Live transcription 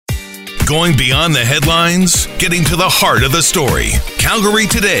Going beyond the headlines, getting to the heart of the story. Calgary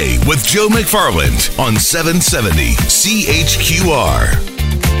Today with Joe McFarland on 770 CHQR.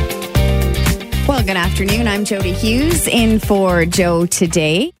 Well, good afternoon. I'm Jody Hughes in for Joe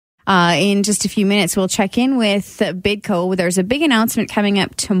Today. In just a few minutes, we'll check in with Bidco. There's a big announcement coming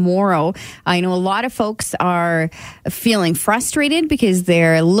up tomorrow. I know a lot of folks are feeling frustrated because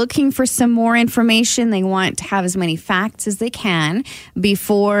they're looking for some more information. They want to have as many facts as they can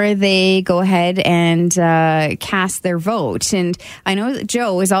before they go ahead and cast their vote. And I know that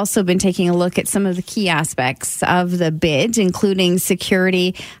Joe has also been taking a look at some of the key aspects of the bid, including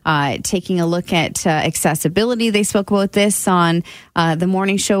security, taking a look at accessibility. They spoke about this on the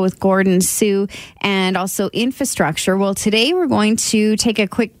morning show with Gordon Sue, and also infrastructure. Well, today we're going to take a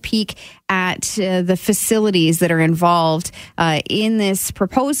quick peek at the facilities that are involved in this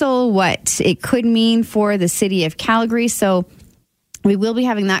proposal, what it could mean for the city of Calgary. So we will be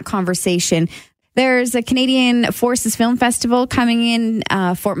having that conversation. There's a Canadian Forces Film Festival coming in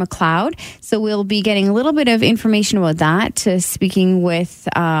Fort Macleod, so we'll be getting a little bit of information about that, speaking with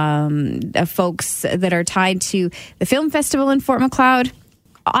folks that are tied to the film festival in Fort Macleod.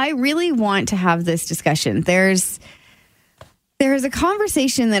 I really want to have this discussion. There's a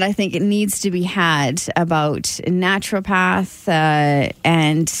conversation that I think it needs to be had about naturopath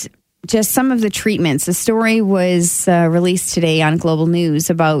and just some of the treatments. The story was released today on Global News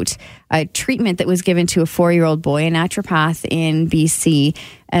about a treatment that was given to a 4-year-old boy. A naturopath in BC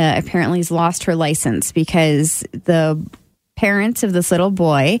apparently has lost her license because the parents of this little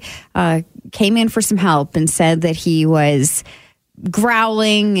boy came in for some help and said that he was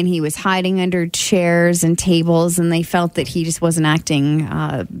growling and he was hiding under chairs and tables, and they felt that he just wasn't acting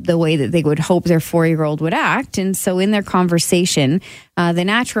the way that they would hope their 4-year-old would act. And so in their conversation, the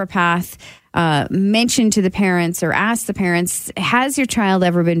naturopath mentioned to the parents, or asked the parents, has your child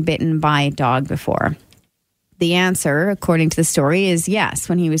ever been bitten by a dog before? The answer, according to the story, is yes,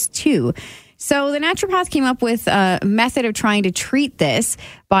 when he was 2. So the naturopath came up with a method of trying to treat this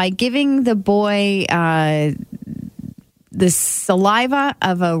by giving the boy the saliva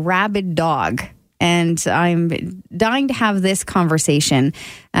of a rabid dog. And I'm dying to have this conversation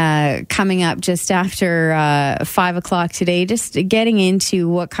coming up just after 5 o'clock today, just getting into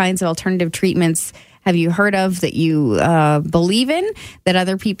what kinds of alternative treatments have you heard of that you believe in, that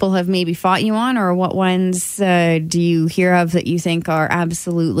other people have maybe fought you on, or what ones do you hear of that you think are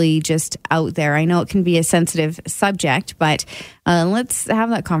absolutely just out there? I know it can be a sensitive subject, but let's have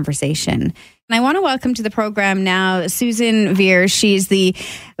that conversation. And I want to welcome to the program now Susan Veer. She's the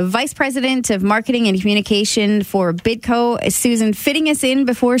Vice President of Marketing and Communication for Bidco. Susan, fitting us in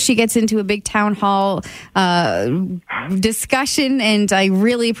before she gets into a big town hall discussion, and I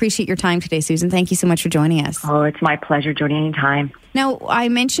really appreciate your time today, Susan. Thank you so much for joining us. Oh, it's my pleasure, Jody, anytime. Now, I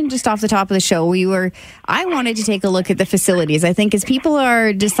mentioned just off the top of the show, I wanted to take a look at the facilities. I think as people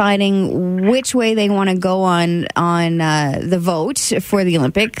are deciding which way they want to go on the vote for the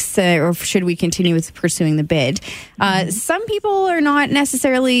Olympics, or should we continue with pursuing the bid, some people are not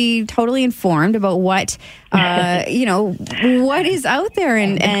necessarily totally informed about what what is out there,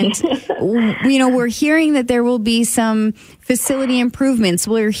 and we're hearing that there will be some facility improvements.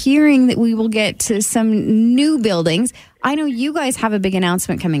 We're hearing that we will get to some new buildings. I know you guys have a big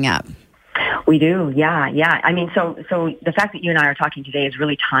announcement coming up. We do, yeah. I mean, so the fact that you and I are talking today is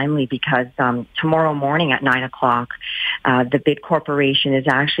really timely because tomorrow morning at 9 o'clock, the Bid Corporation is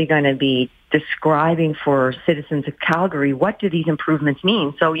actually going to be describing for citizens of Calgary, what do these improvements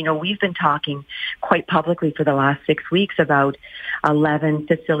mean? So, we've been talking quite publicly for the last 6 weeks about 11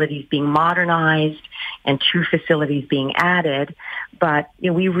 facilities being modernized and 2 facilities being added. But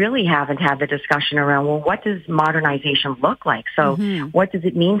we really haven't had the discussion around, well, what does modernization look like? So what does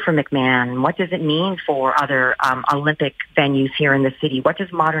it mean for McMahon? What does it mean for other Olympic venues here in the city? What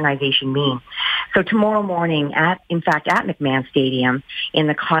does modernization mean? So tomorrow morning, at McMahon Stadium, in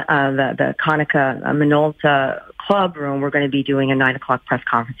the Conica Minolta Club room, we're going to be doing a 9 o'clock press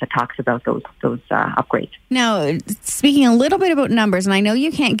conference that talks about those upgrades. Now, speaking a little bit about numbers, and I know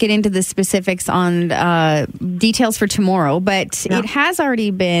you can't get into the specifics on details for tomorrow, but it has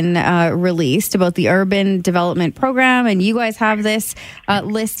already been released about the urban development program, and you guys have this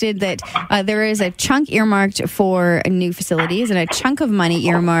listed that there is a chunk earmarked for new facilities and a chunk of money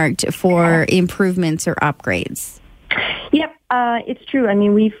earmarked for improvements or upgrades. Yep. It's true. I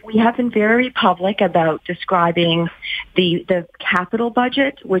mean, we have been very public about describing the capital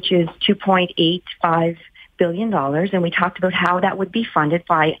budget, which is $2.85 billion, and we talked about how that would be funded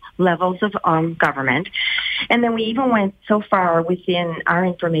by levels of government. And then we even went so far within our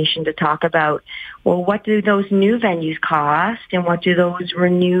information to talk about, well, what do those new venues cost and what do those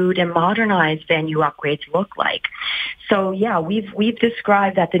renewed and modernized venue upgrades look like? So yeah, we've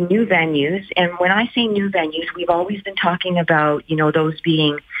described that the new venues, and when I say new venues, we've always been talking about, those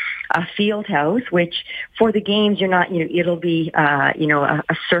being a field house, which for the games, it'll be,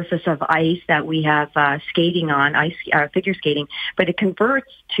 a surface of ice that we have skating on, figure skating, but it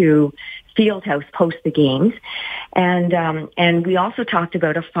converts to field house post the games. And we also talked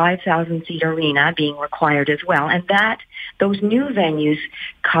about a 5,000 seat arena being required as well. And those new venues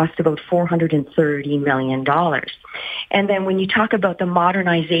cost about $430 million. And then when you talk about the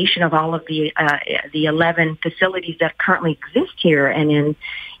modernization of all of the 11 facilities that currently exist here and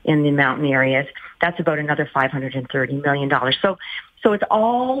in the mountain areas, that's about another $530 million. So it's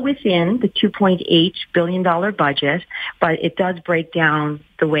all within the $2.8 billion budget, but it does break down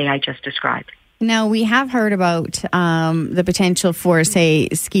the way I just described. Now, we have heard about the potential for, say,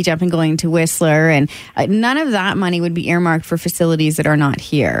 ski jumping going to Whistler, and none of that money would be earmarked for facilities that are not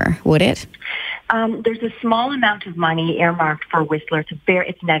here, would it? There's a small amount of money earmarked for Whistler.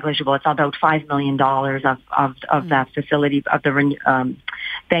 It's negligible. It's about $5 million of that facility, of the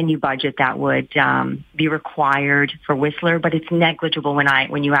venue budget that would be required for Whistler, but it's negligible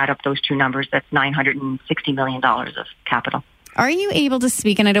when you add up those two numbers. That's $960 million of capital. Are you able to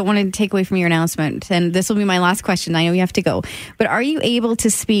speak, and I don't want to take away from your announcement, and this will be my last question, I know you have to go, but are you able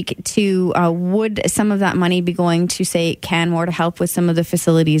to speak to, would some of that money be going to, say, Canmore to help with some of the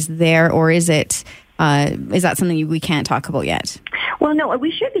facilities there, or is that something we can't talk about yet? Well, no,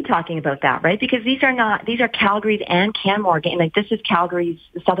 we should be talking about that, right? Because these are Calgary's and Canmore games. Like, this is Calgary's,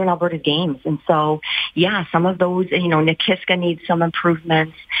 Southern Alberta games. And so, yeah, some of those, Nikiska needs some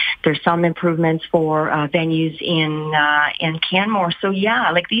improvements. There's some improvements for venues in Canmore. So,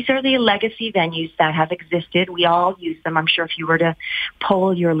 yeah, these are the legacy venues that have existed. We all use them. I'm sure if you were to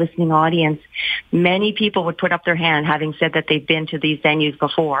poll your listening audience, many people would put up their hand having said that they've been to these venues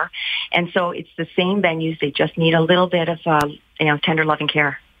before. And so it's the same venues. They just need a little bit of tender loving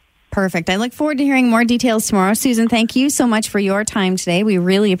care. Perfect. I look forward to hearing more details tomorrow. Susan, thank you so much for your time today. We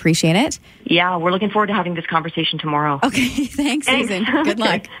really appreciate it. Yeah, we're looking forward to having this conversation tomorrow. Okay, thanks, Susan. Good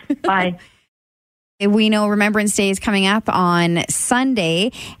luck. Bye. We know Remembrance Day is coming up on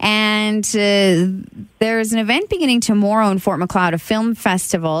Sunday, and there's an event beginning tomorrow in Fort Macleod, a film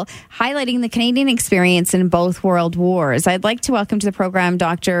festival highlighting the Canadian experience in both world wars. I'd like to welcome to the program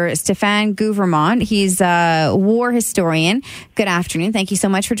Dr. Stéphane Gouvermont. He's a war historian. Good afternoon. Thank you so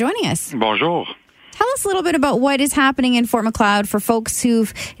much for joining us. Bonjour. Tell us a little bit about what is happening in Fort Macleod for folks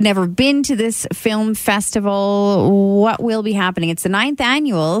who've never been to this film festival. What will be happening? It's the 9th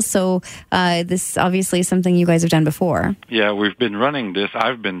annual, so this obviously is something you guys have done before. Yeah, we've been running this.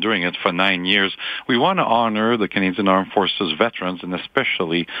 I've been doing it for 9 years. We want to honor the Canadian Armed Forces veterans, and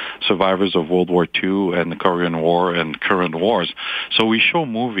especially survivors of World War II and the Korean War and current wars. So we show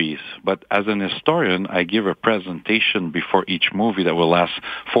movies, but as an historian, I give a presentation before each movie that will last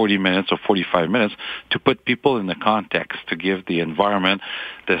 40 minutes or 45 minutes to put people in the context, to give the environment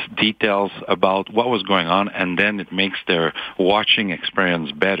the details about what was going on, and then it makes their watching experience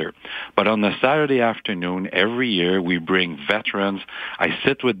better. But on the Saturday afternoon, every year, we bring veterans. I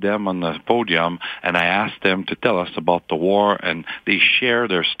sit with them on the podium, and I ask them to tell us about the war, and they share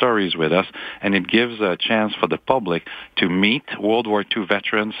their stories with us, and it gives a chance for the public to meet World War II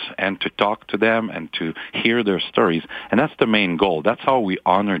veterans and to talk to them and to hear their stories. And that's the main goal. That's how we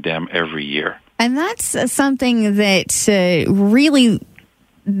honor them every year. And that's something that really,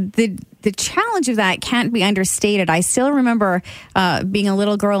 the challenge of that can't be understated. I still remember being a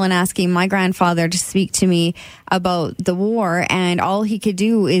little girl and asking my grandfather to speak to me about the war, and all he could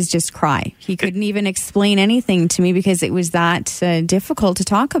do is just cry. He couldn't even explain anything to me because it was that difficult to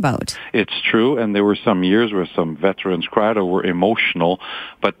talk about. It's true, and there were some years where some veterans cried or were emotional,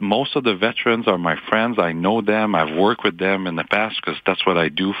 but most of the veterans are my friends. I know them. I've worked with them in the past because that's what I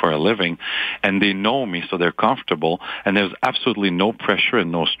do for a living, and they know me, so they're comfortable, and there's absolutely no pressure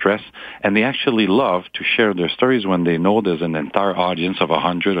and no stress. And they actually love to share their stories when they know there's an entire audience of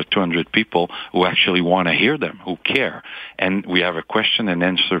 100 or 200 people who actually want to hear them, who care. And we have a question and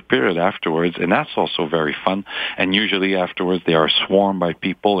answer period afterwards, and that's also very fun. And usually afterwards they are swarmed by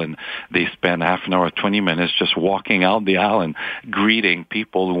people, and they spend half an hour, 20 minutes just walking out the aisle and greeting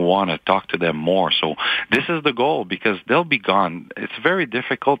people who want to talk to them more. So this is the goal, because they'll be gone. It's very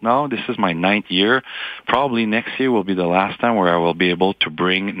difficult now. This is my 9th year. Probably next year will be the last time where I will be able to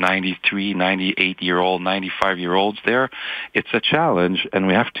bring 93, 98-year-old, 95-year-olds there. It's a challenge, and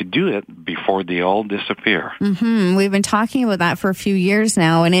we have to do it before they all disappear. Mm-hmm. We've been talking about that for a few years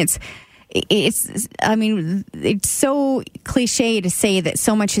now, and it's so cliche to say that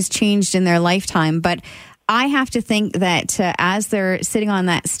so much has changed in their lifetime, but I have to think that as they're sitting on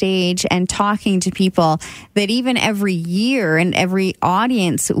that stage and talking to people, that even every year and every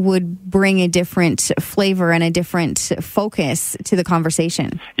audience would bring a different flavor and a different focus to the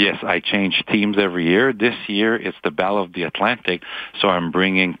conversation. Yes, I change teams every year. This year, it's the Battle of the Atlantic, so I'm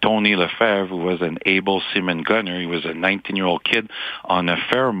bringing Tony Lefebvre, who was an able seaman gunner. He was a 19-year-old kid on a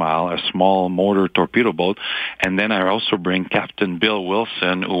Fairmile, a small motor torpedo boat. And then I also bring Captain Bill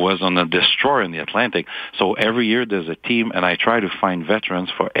Wilson, who was on a destroyer in the Atlantic. So every year there's a team, and I try to find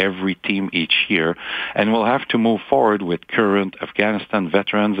veterans for every team each year. And we'll have to move forward with current Afghanistan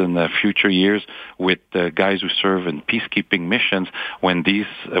veterans in the future years with guys who serve in peacekeeping missions when these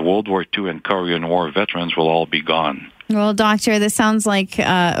World War II and Korean War veterans will all be gone. Well, Doctor, this sounds like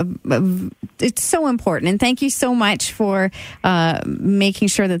it's so important. And thank you so much for making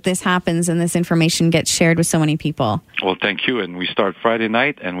sure that this happens and this information gets shared with so many people. Well, thank you. And we start Friday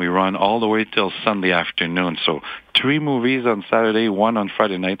night and we run all the way till Sunday afternoon. So 3 movies on Saturday, 1 on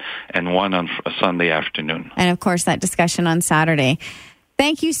Friday night, and 1 on Sunday afternoon. And, of course, that discussion on Saturday.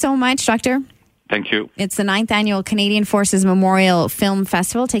 Thank you so much, Doctor. Thank you. It's the 9th Annual Canadian Forces Memorial Film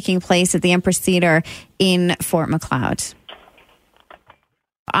Festival taking place at the Empress Theatre in Fort Macleod.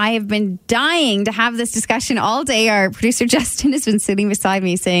 I have been dying to have this discussion all day. Our producer Justin has been sitting beside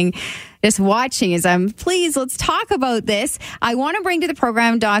me saying, just watching as please, let's talk about this. I want to bring to the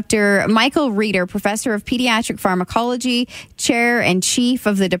program Dr. Michael Reeder, Professor of Pediatric Pharmacology, Chair and Chief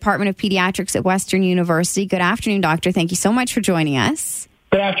of the Department of Pediatrics at Western University. Good afternoon, Doctor. Thank you so much for joining us.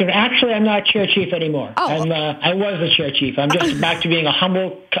 Good afternoon. Actually, I'm not chair chief anymore. Oh. I was the chair chief. I'm just back to being a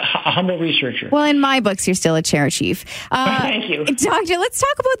humble researcher. Well, in my books, you're still a chair chief. Thank you. Doctor, let's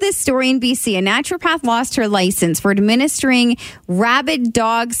talk about this story in BC. A naturopath lost her license for administering rabid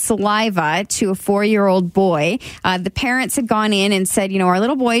dog saliva to a 4-year-old boy. The parents had gone in and said, our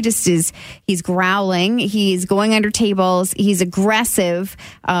little boy he's growling, he's going under tables, he's aggressive,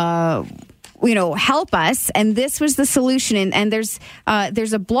 help us. And this was the solution. And there's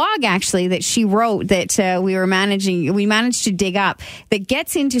a blog actually that she wrote that we managed to dig up that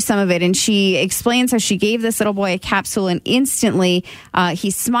gets into some of it. And she explains how she gave this little boy a capsule and instantly he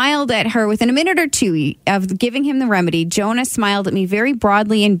smiled at her within a minute or two of giving him the remedy. Jonah smiled at me very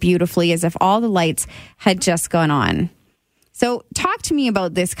broadly and beautifully as if all the lights had just gone on. So talk to me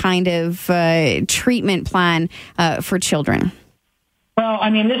about this kind of treatment plan for children. Well,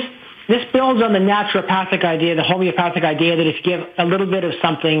 I mean, this builds on the naturopathic idea, the homeopathic idea that if you give a little bit of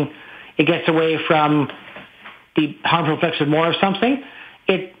something, it gets away from the harmful effects of more of something.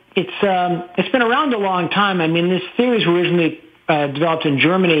 It's been around a long time. I mean, this theory was originally developed in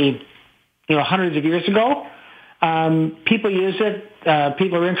Germany, hundreds of years ago. People use it.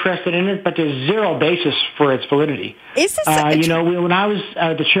 People are interested in it, but there's zero basis for its validity. Is this when I was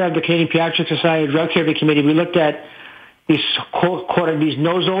the chair of the Canadian Pediatric Society Drug Therapy Committee, we looked at these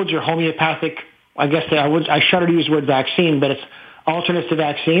nosodes or homeopathic, I guess I shudder to use the word vaccine, but it's alternates to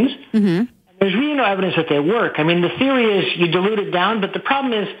vaccines. Mm-hmm. There's really no evidence that they work. I mean, the theory is you dilute it down, but the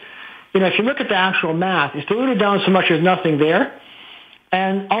problem is, if you look at the actual math, it's diluted down so much there's nothing there.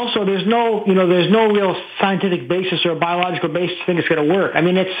 And also there's no real scientific basis or biological basis to think it's going to work. I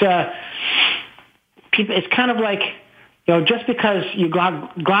mean, it's kind of like, just because you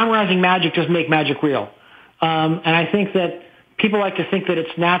glamorizing magic doesn't make magic real. And I think that people like to think that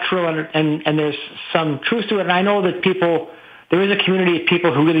it's natural and there's some truth to it. And I know that there is a community of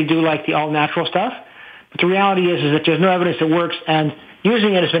people who really do like the all-natural stuff. But the reality is that there's no evidence it works, and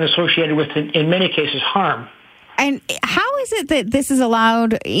using it has been associated with, in many cases, harm. And how is it that this is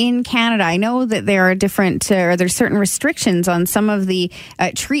allowed in Canada? I know that there are there's certain restrictions on some of the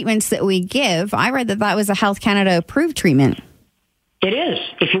treatments that we give. I read that was a Health Canada approved treatment. It is.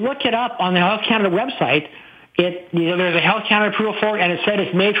 If you look it up on the Health Canada website, there's a Health Canada approval for it, and it said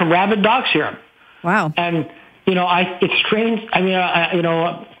it's made from rabid dog serum. Wow. And, it strains,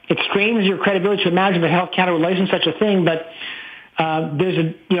 it strains your credibility to imagine that Health Canada would license such a thing, but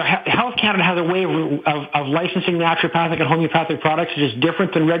Health Canada has a way of licensing naturopathic and homeopathic products that is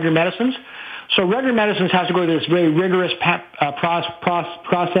different than regular medicines. So regular medicines have to go through this very rigorous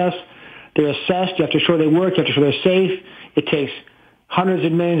process. They're assessed. You have to show they work. You have to show they're safe. It takes hundreds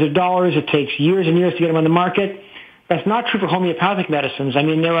of millions of dollars. It takes years and years to get them on the market. That's not true for homeopathic medicines. I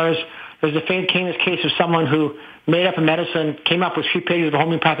mean, there's a famous case of someone who made up a medicine, came up with 3 pages of a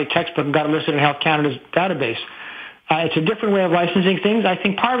homeopathic textbook and got it listed in Health Canada's database. It's a different way of licensing things. I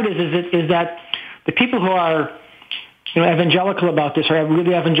think part of it is that the people who are evangelical about this are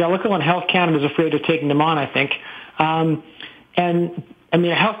really evangelical, and Health Canada is afraid of taking them on, I think. And I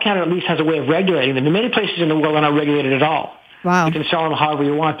mean, Health Canada at least has a way of regulating them. In many places in the world, they're not regulated at all. Wow. You can sell them however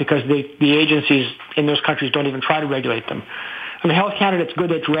you want because the agencies in those countries don't even try to regulate them. I mean, Health Canada, it's good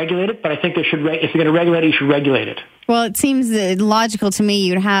that it's regulated, but I think they should. If you're going to regulate it, you should regulate it. Well, it seems logical to me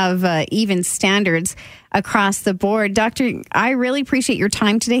you'd have even standards across the board. Doctor, I really appreciate your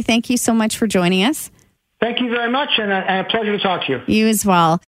time today. Thank you so much for joining us. Thank you very much, and a pleasure to talk to you. You as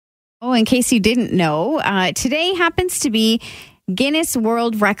well. Oh, in case you didn't know, today happens to be Guinness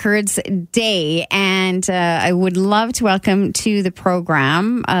World Records Day, and I would love to welcome to the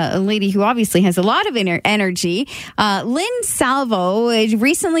program a lady who obviously has a lot of energy. Lynn Salvo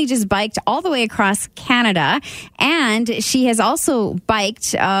recently just biked all the way across Canada, and she has also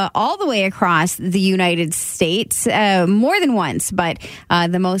biked all the way across the United States more than once, but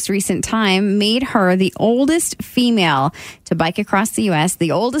the most recent time made her the oldest female to bike across the U.S.,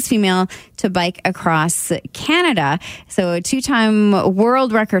 the oldest female to bike across Canada. So a two-time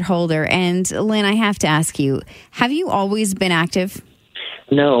world record holder. And Lynn, I have to ask you, have you always been active?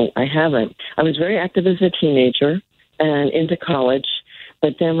 No, I haven't. I was very active as a teenager and into college.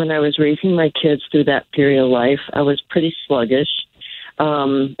 But then when I was raising my kids through that period of life, I was pretty sluggish,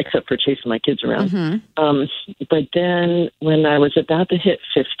 except for chasing my kids around. Mm-hmm. But then when I was about to hit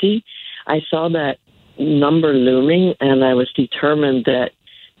 50, I saw that number looming, and I was determined that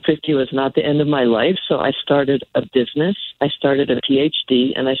 50 was not the end of my life, so I started a business. I started a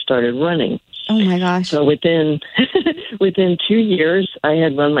PhD, and I started running. Oh, my gosh. So within 2 years, I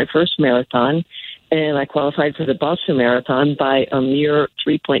had run my first marathon, and I qualified for the Boston Marathon by a mere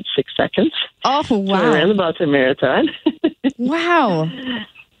 3.6 seconds. Oh, wow. So I ran the Boston Marathon. Wow.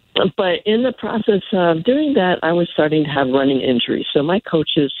 But in the process of doing that, I was starting to have running injuries. So my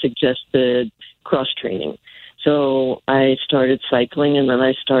coaches suggested cross-training. So I started cycling, and then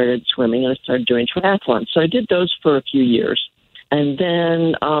I started swimming, and I started doing triathlons. So I did those for a few years. And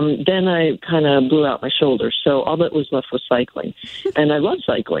then I kind of blew out my shoulder. So all that was left was cycling. And I love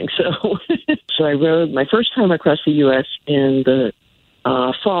cycling. So I rode my first time across the U.S. in the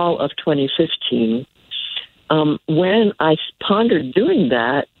fall of 2015. When I pondered doing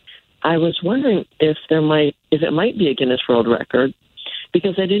that, I was wondering if it might be a Guinness World Record,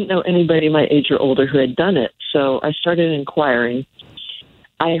 because I didn't know anybody my age or older who had done it. So I started inquiring.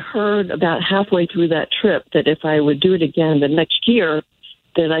 I heard about halfway through that trip that if I would do it again the next year,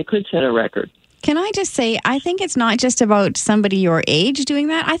 that I could set a record. Can I just say, I think it's not just about somebody your age doing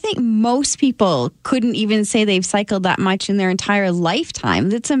that. I think most people couldn't even say they've cycled that much in their entire lifetime.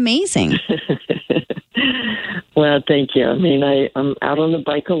 That's amazing. Well, thank you. I mean, I'm out on the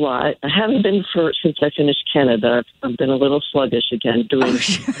bike a lot. I haven't been since I finished Canada. I've been a little sluggish again, doing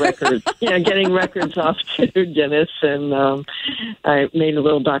records, getting records off to Guinness. And I made a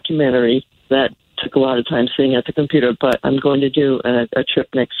little documentary that took a lot of time sitting at the computer, but I'm going to do a trip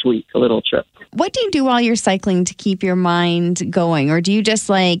next week, a little trip. What do you do while you're cycling to keep your mind going, or do you just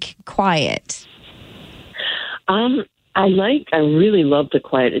like quiet? I really love the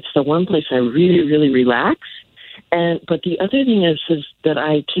quiet. It's the one place I really, really relax. But the other thing is that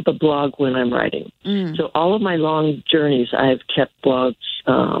I keep a blog when I'm riding. So all of my long journeys, I've kept blogs.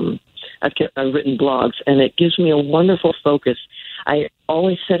 I've written blogs, and it gives me a wonderful focus. I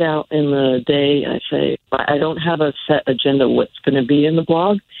always set out in the day. I say I don't have a set agenda of what's going to be in the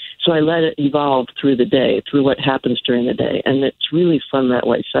blog, so I let it evolve through the day, through what happens during the day, and it's really fun that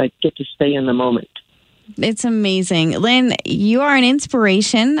way. So I get to stay in the moment. It's amazing. Lynn, you are an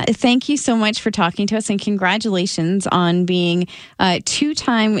inspiration. Thank you so much for talking to us, and congratulations on being a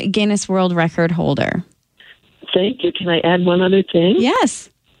two-time Guinness World Record holder. Thank you. Can I add one other thing? Yes.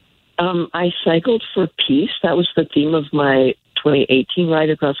 I cycled for peace. That was the theme of my 2018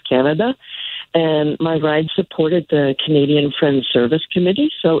 ride across Canada. And my ride supported the Canadian Friends Service Committee.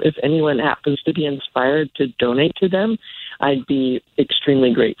 So if anyone happens to be inspired to donate to them, I'd be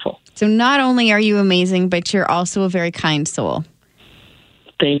extremely grateful. So not only are you amazing, but you're also a very kind soul.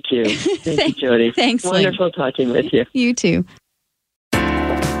 Thank you. Thank you, Jody. Thanks, Wonderful Lynn. Talking with you. You too.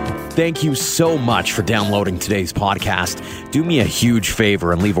 Thank you so much for downloading today's podcast. Do me a huge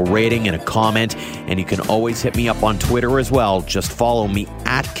favor and leave a rating and a comment. And you can always hit me up on Twitter as well. Just follow me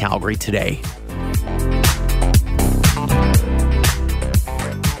at Calgary Today.